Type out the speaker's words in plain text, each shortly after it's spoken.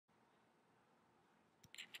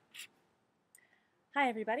Hi,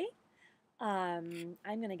 everybody. I'm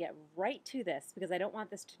going to get right to this because I don't want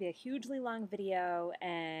this to be a hugely long video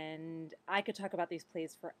and I could talk about these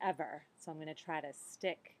plays forever. So I'm going to try to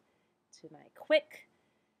stick to my quick,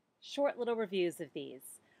 short little reviews of these.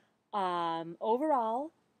 Overall,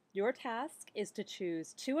 your task is to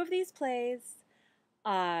choose two of these plays.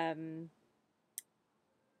 You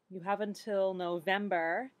have until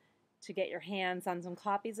November to get your hands on some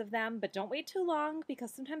copies of them, but don't wait too long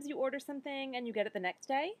because sometimes you order something and you get it the next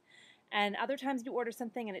day, and other times you order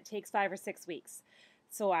something and it takes 5 or 6 weeks.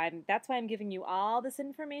 So that's why I'm giving you all this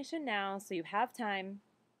information now so you have time.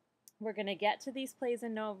 We're going to get to these plays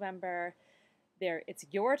in November. It's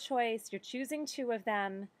your choice. You're choosing two of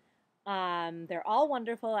them. They're all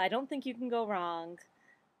wonderful. I don't think you can go wrong.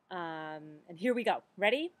 And here we go.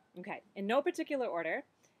 Ready? Okay. In no particular order.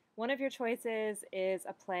 One of your choices is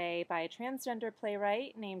a play by a transgender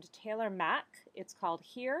playwright named Taylor Mack. It's called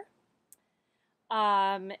Here.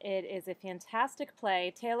 It is a fantastic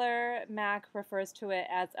play. Taylor Mack refers to it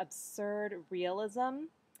as absurd realism.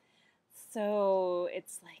 So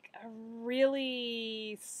it's like a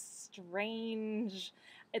really strange,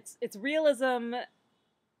 it's realism,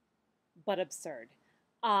 but absurd.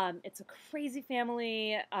 It's a crazy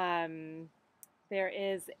family. There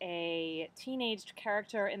is a teenage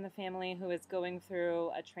character in the family who is going through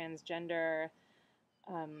a transgender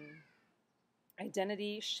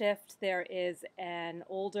identity shift. There is an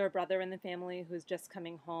older brother in the family who's just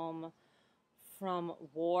coming home from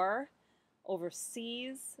war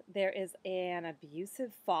overseas. There is an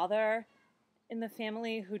abusive father in the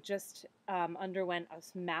family who just underwent a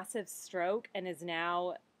massive stroke and is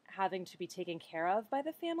now having to be taken care of by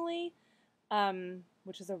the family,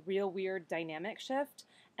 which is a real weird dynamic shift.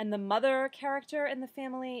 And the mother character in the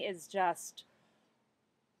family is just,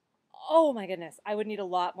 oh my goodness, I would need a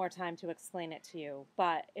lot more time to explain it to you,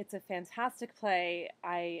 but it's a fantastic play.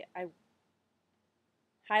 I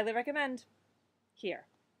highly recommend. Here.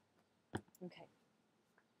 Okay.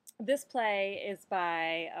 This play is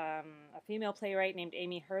by a female playwright named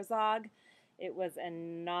Amy Herzog. It was a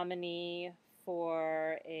nominee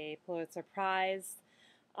for a Pulitzer Prize.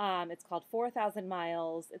 It's called 4,000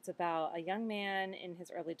 Miles. It's about a young man in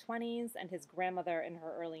his early 20s and his grandmother in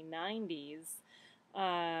her early 90s.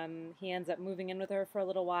 He ends up moving in with her for a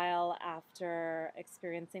little while after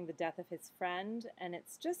experiencing the death of his friend, and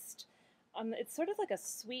it's just, it's sort of like a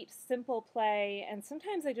sweet, simple play, and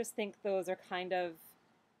sometimes I just think those are kind of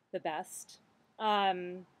the best.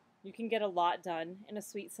 You can get a lot done in a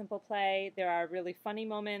sweet, simple play. There are really funny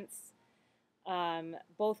moments.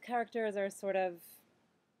 Both characters are sort of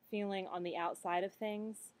feeling on the outside of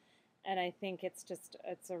things, and I think it's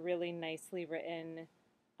a really nicely written,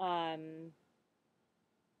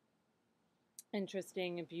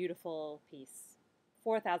 interesting, beautiful piece.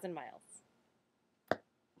 4,000 Miles.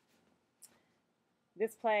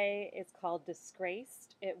 This play is called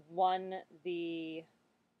Disgraced. It won the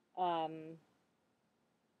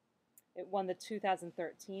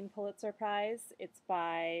 2013 Pulitzer Prize. It's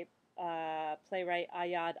by playwright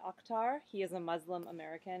Ayad Akhtar. He is a Muslim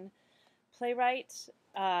American playwright.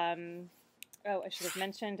 I should have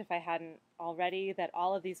mentioned, if I hadn't already, that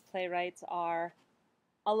all of these playwrights are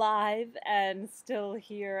alive and still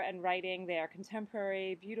here and writing. They are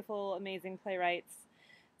contemporary, beautiful, amazing playwrights.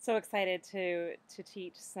 So excited to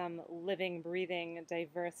teach some living, breathing,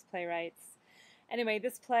 diverse playwrights. Anyway,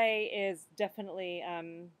 this play is definitely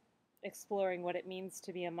exploring what it means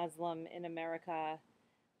to be a Muslim in America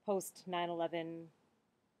post 9/11.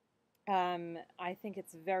 I think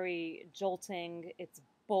it's very jolting, it's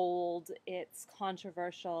bold, it's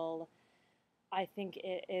controversial. I think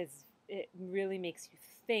it really makes you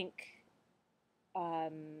think.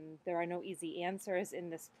 There are no easy answers in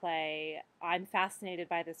this play. I'm fascinated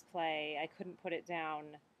by this play. I couldn't put it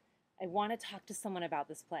down. I want to talk to someone about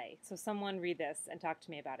this play. So someone read this and talk to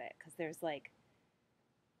me about it, because there's like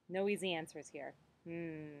no easy answers here.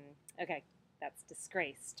 Okay, that's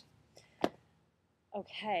Disgraced.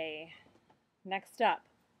 Okay, next up.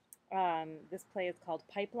 This play is called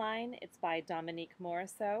Pipeline. It's by Dominique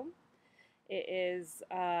Morisseau. It is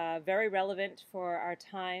very relevant for our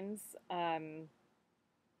times.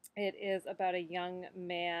 It is about a young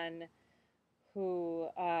man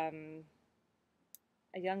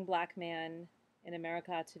a young black man in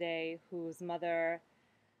America today whose mother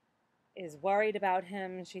is worried about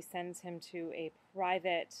him. She sends him to a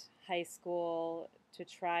private high school to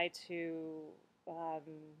try to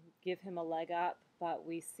give him a leg up, but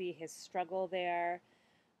we see his struggle there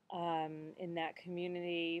in that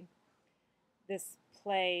community. This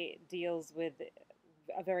play deals with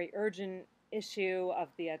a very urgent issue of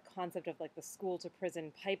the concept of like the school to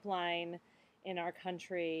prison pipeline in our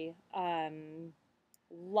country.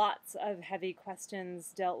 Lots of heavy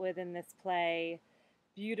questions dealt with in this play,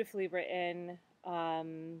 beautifully written,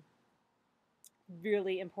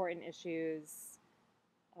 really important issues.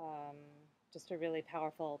 Um, just a really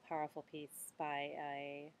powerful, powerful piece by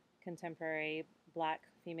a contemporary Black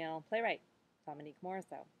female playwright, Dominique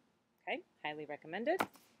Morisseau. Okay, highly recommended.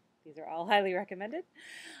 These are all highly recommended.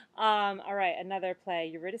 All right, another play,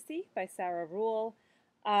 Eurydice by Sarah Ruhl.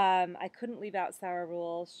 I couldn't leave out Sarah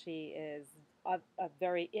Ruhl. She is a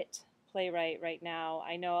very playwright right now.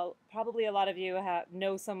 I know probably a lot of you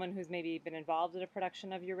know someone who's maybe been involved in a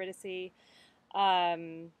production of Eurydice.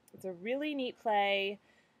 It's a really neat play.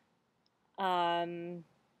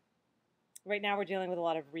 Right now we're dealing with a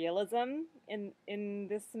lot of realism in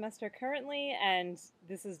this semester currently, and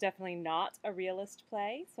this is definitely not a realist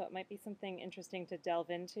play, so it might be something interesting to delve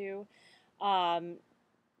into.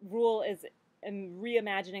 Ruhl is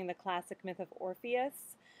reimagining the classic myth of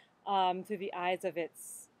Orpheus through the eyes of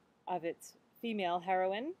its female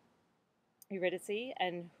heroine, Eurydice,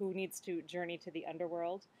 and who needs to journey to the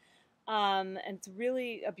underworld. And it's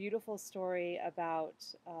really a beautiful story about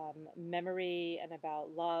memory and about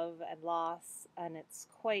love and loss, and it's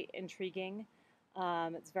quite intriguing.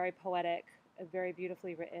 It's very poetic, very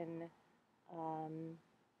beautifully written,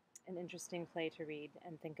 an interesting play to read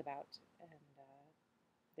and think about. And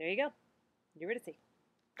there you go, Eurydice.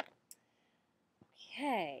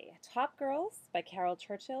 Okay, Top Girls by Carol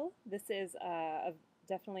Churchill. This is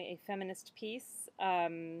definitely a feminist piece.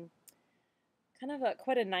 Kind of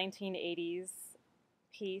quite a 1980s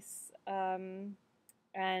piece, and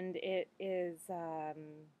it is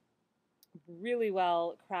really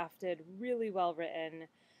well crafted, really well written.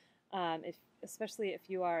 Especially if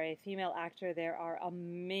you are a female actor, there are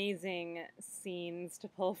amazing scenes to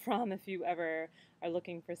pull from if you ever are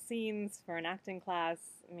looking for scenes for an acting class.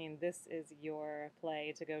 I mean, this is your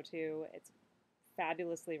play to go to. It's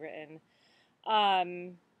fabulously written.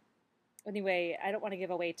 Anyway, I don't want to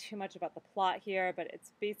give away too much about the plot here, but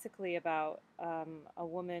it's basically about a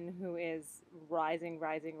woman who is rising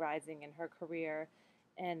in her career,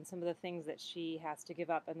 and some of the things that she has to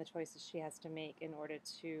give up and the choices she has to make in order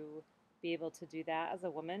to be able to do that as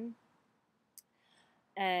a woman.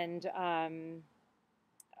 And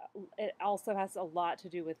it also has a lot to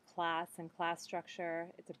do with class and class structure.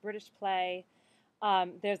 It's a British play.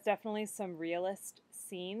 There's definitely some realist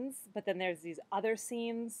scenes, but then there's these other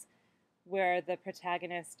scenes where the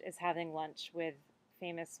protagonist is having lunch with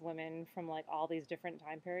famous women from like all these different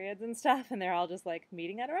time periods and stuff, and they're all just like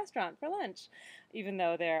meeting at a restaurant for lunch, even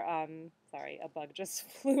though they're sorry, a bug just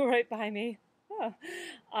flew right by me. Oh.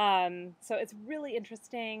 So it's really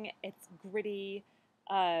interesting. It's gritty.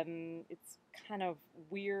 It's kind of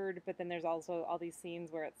weird, but then there's also all these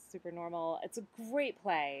scenes where it's super normal. It's a great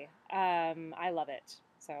play. I love it.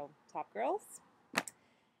 So, Top Girls.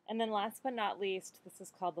 And then last but not least, this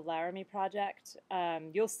is called The Laramie Project.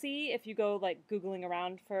 You'll see if you go like Googling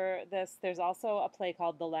around for this, there's also a play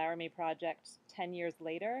called The Laramie Project 10 Years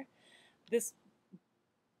Later. This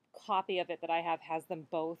copy of it that I have has them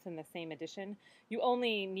both in the same edition. You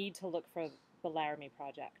only need to look for The Laramie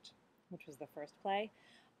Project, which was the first play.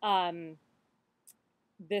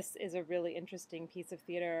 This is a really interesting piece of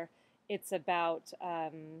theater. It's about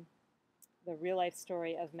the real-life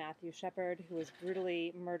story of Matthew Shepard, who was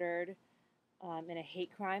brutally murdered in a hate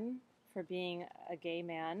crime for being a gay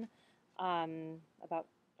man. About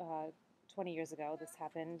 20 years ago this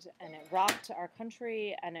happened, and it rocked our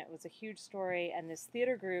country, and it was a huge story, and this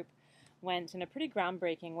theater group went in a pretty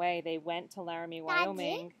groundbreaking way. They went to Laramie,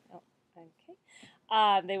 Wyoming. Oh,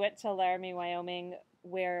 okay. They went to Laramie, Wyoming,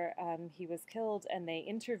 where he was killed, and they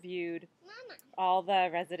interviewed all the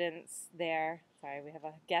residents there. Sorry, we have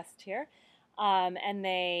a guest here. And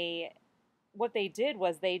what they did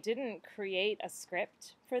was they didn't create a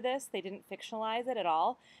script for this. They didn't fictionalize it at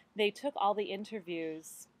all. They took all the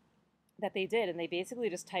interviews that they did, and they basically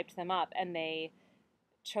just typed them up, and they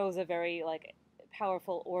chose a very like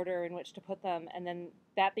powerful order in which to put them, and then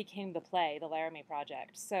that became the play, The Laramie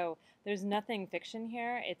Project. So there's nothing fiction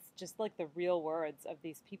here. It's just like the real words of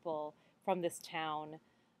these people from this town,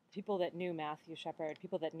 people that knew Matthew Shepard,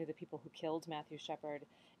 people that knew the people who killed Matthew Shepard.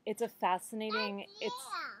 It's a fascinating,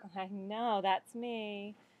 I know, that's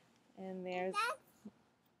me. And there's,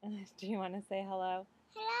 do you want to say hello?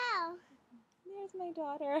 Hello. There's my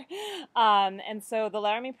daughter. And so the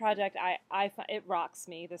Laramie Project, it rocks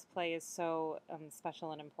me. This play is so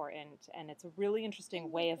special and important, and it's a really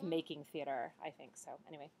interesting way of making theater, I think. So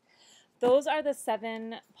anyway, those are the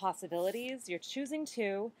 7 possibilities. You're choosing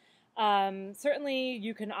 2. Certainly,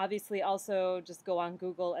 you can obviously also just go on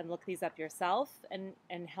Google and look these up yourself and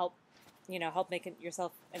help, help make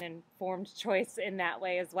yourself an informed choice in that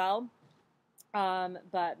way as well.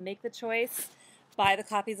 But make the choice, buy the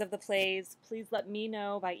copies of the plays. Please let me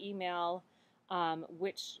know by email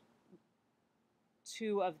which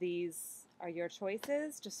two of these are your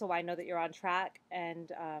choices, just so I know that you're on track,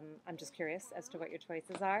 and I'm just curious as to what your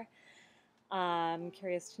choices are.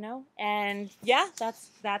 Curious to know. And yeah, that's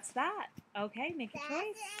that. Okay, make your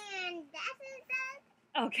choice.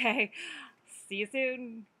 Okay, see you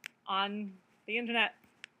soon on the internet.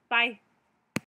 Bye.